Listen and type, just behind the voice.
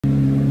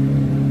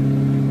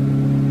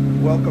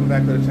welcome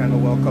back to the channel.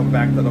 Welcome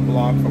back to the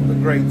vlog from the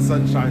great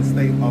Sunshine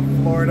State of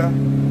Florida.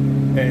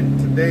 And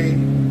today,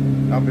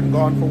 I've been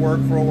gone for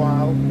work for a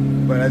while,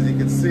 but as you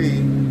can see,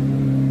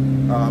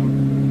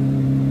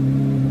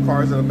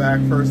 cars in the back.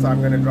 First time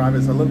I'm going to drive.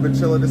 It's a little bit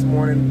chilly this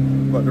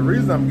morning, but the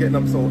reason I'm getting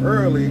up so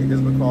early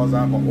is because I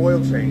have an oil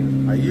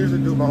change. I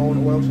usually do my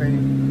own oil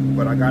change,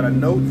 but I got a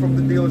note from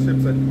the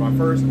dealership that my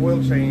first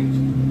oil change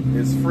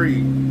is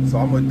free, so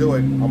I'm going to do it.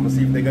 I'm going to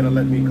see if they're going to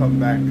let me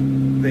come back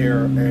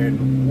there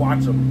and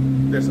watch them.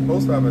 They're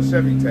supposed to have a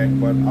Chevy tech,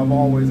 but I've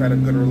always had a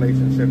good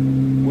relationship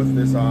with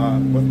this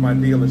with my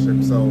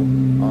dealership. So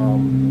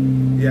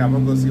yeah, I'm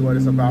gonna go see what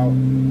it's about.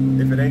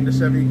 If it ain't the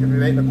Chevy, if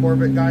it ain't the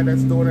Corvette guy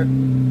that's doing it,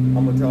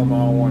 I'm gonna tell him I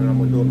don't want it. I'm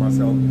gonna do it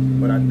myself.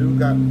 But I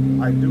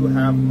do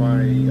have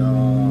my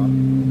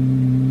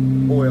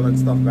oil and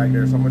stuff back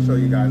there, so I'm gonna show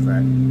you guys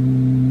that.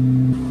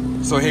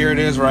 So here it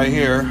is right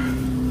here.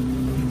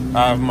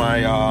 I have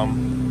my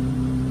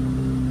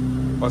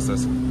what's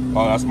this?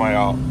 Oh, that's my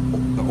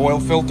the oil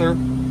filter.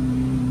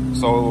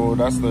 So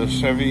that's the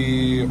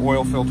Chevy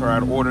oil filter.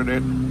 I'd ordered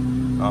it.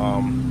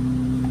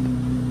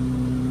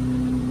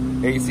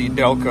 AC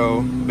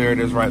Delco. There it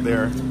is right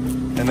there.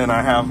 And then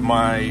I have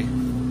my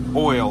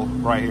oil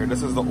right here.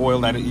 This is the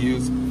oil that it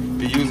uses.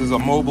 It uses a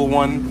Mobil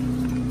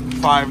 1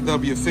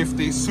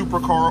 5W50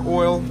 supercar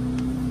oil.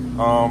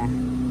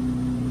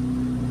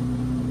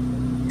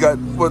 Got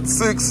what,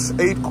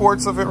 6-8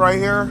 quarts of it right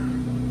here.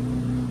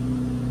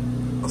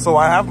 So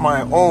I have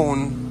my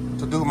own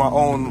to do my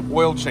own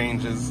oil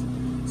changes.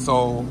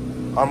 So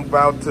I'm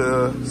about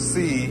to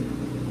see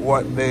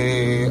what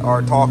they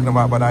are talking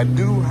about, but I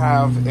do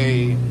have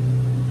a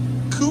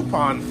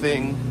coupon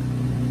thing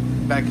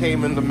that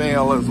came in the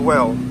mail as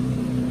well. So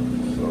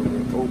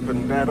I'm gonna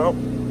open that up.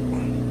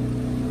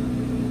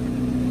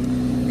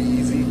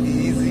 Easy,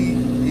 easy,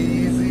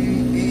 easy,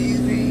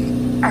 easy.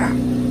 Ah,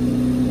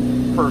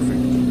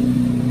 perfect.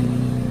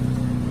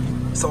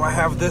 So I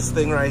have this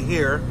thing right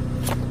here.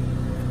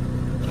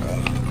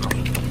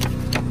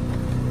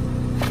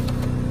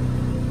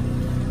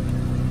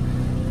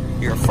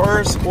 Your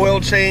first oil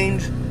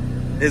change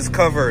is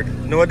covered.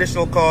 No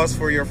additional cost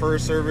for your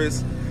first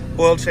service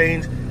oil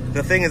change.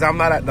 The thing is, I'm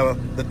not at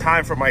the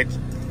time for my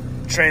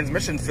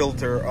transmission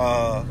filter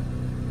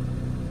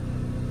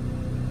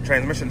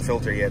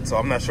yet, so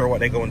I'm not sure what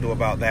they're going to do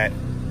about that.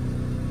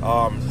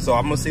 So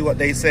I'm going to see what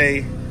they say,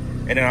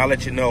 and then I'll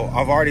let you know.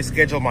 I've already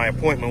scheduled my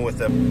appointment with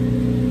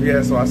them.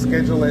 Yeah, so I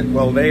schedule it.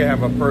 Well, they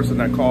have a person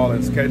that call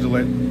and schedule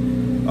it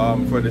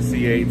for the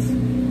C8s.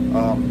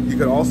 You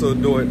could also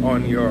do it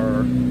on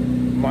your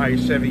My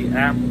Chevy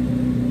app.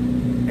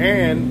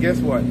 And guess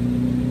what?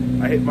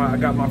 I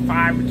got my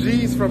 5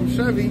 G's from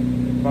Chevy,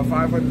 my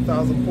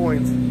 500,000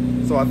 points.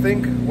 So I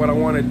think what I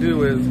want to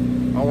do is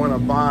I want to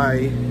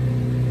buy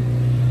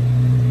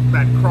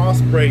that cross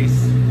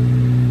brace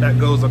that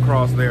goes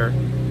across there,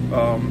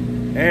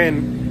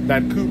 and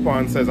that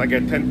coupon says I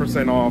get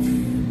 10% off,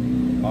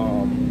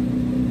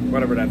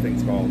 whatever that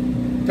thing's called,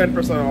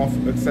 10% off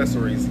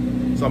accessories.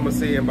 So I'm gonna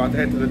see. I'm about to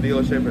head to the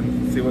dealership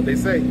and see what they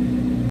say.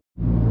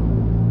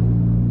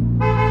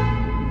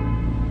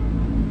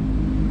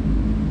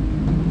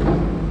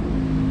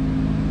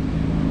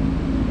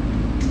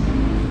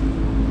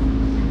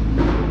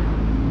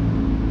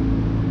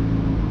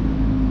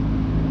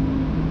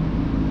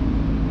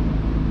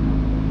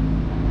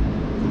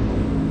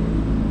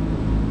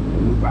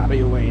 Move out of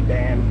your way,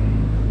 Dan.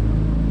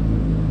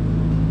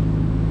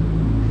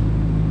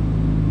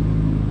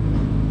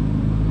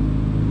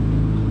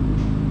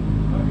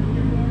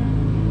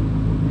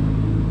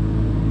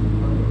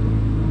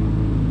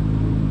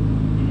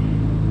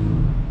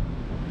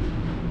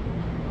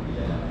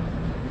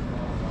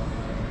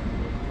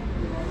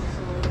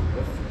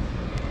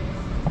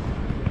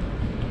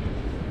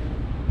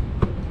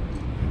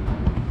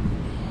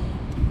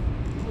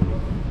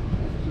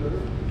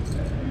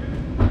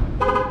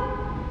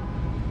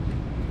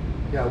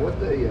 Yeah, what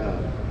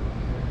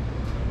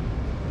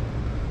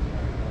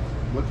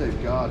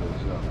they've got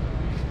is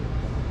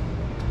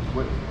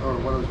what I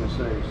was going to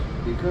say is,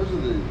 because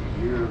of the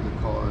year of the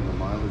car and the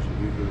mileage that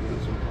you've driven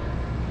it so far,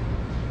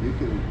 you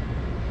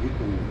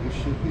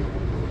should be able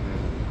to go ahead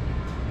and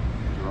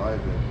drive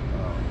it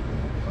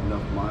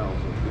enough miles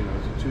that, you know,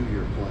 it's a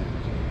 2-year plan.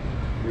 So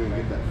you're going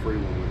to get that free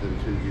one within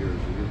 2 years.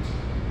 And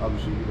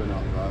obviously you've been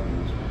out driving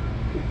this one.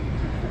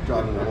 You're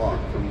driving a lot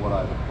from what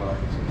I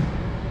can see.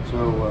 So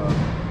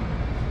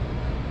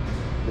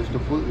it's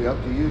completely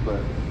up to you, but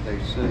they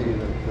say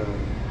that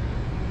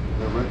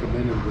they're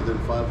recommended within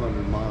 500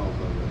 miles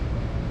of it.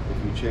 If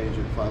you change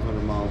it 500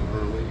 miles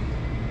early,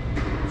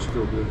 you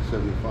still do it at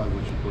 75,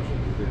 which of course is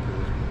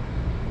ridiculous.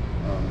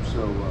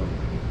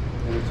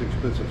 And it's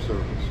expensive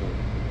service, so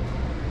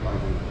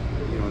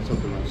you know, it's up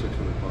to around $600 a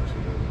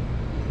day.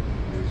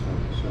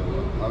 So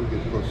I would get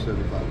close to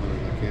 7,500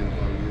 if I can if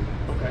I were you.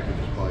 Okay. You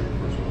just buy your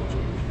first oil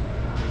change.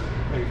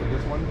 Pay for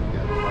this one?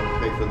 Yeah, I would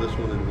pay for this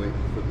one and wait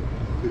for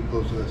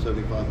close to that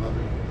 7,500,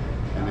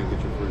 and then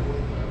get your free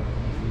one.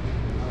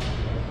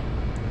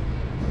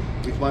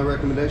 It's my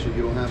recommendation.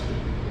 You don't have to.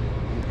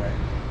 Okay.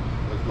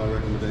 But That's my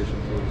recommendation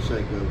for the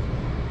sake of.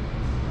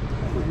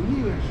 I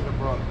knew I should have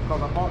brought,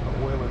 because I bought the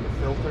oil in the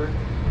filter,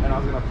 and I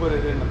was gonna put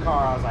it in the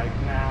car. I was like,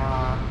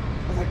 nah.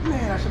 I was like,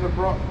 man, I should have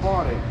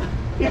bought it.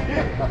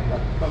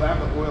 Because I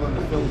have the oil in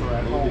the filter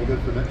at It'll home. be good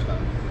for next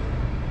time.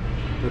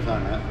 The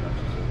time after, I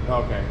should say.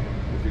 Okay.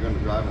 If you're going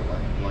to drive it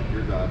like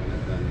you're driving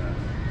it, then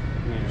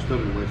you're still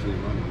going to waste any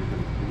money.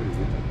 You're going to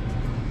get it.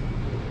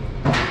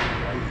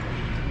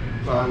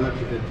 So I'll let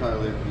you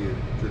entirely up to you.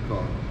 It's your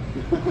car.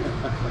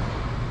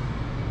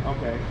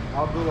 Okay.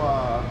 I'll do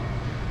a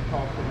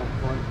talk from the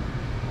front.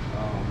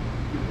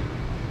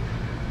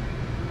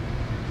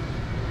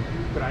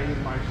 Could I use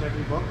my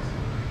Chevy books?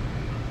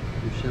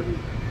 Your Chevy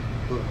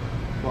book.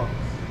 Books.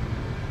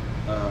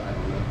 I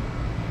don't know.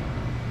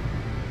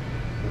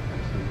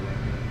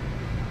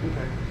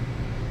 Okay.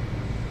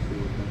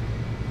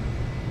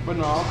 But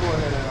no, I'll go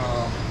ahead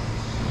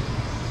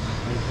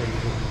and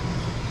change it.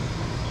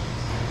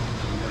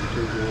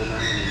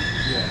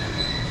 Yeah.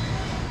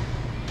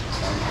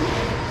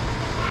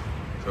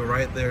 So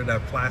right there,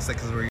 that plastic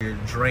is where you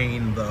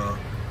drain the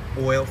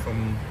oil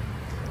from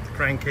the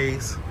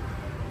crankcase.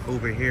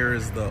 Over here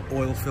is the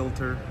oil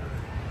filter.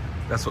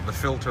 That's what the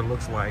filter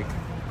looks like.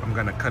 I'm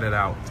gonna cut it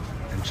out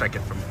and check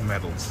it for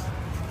metals.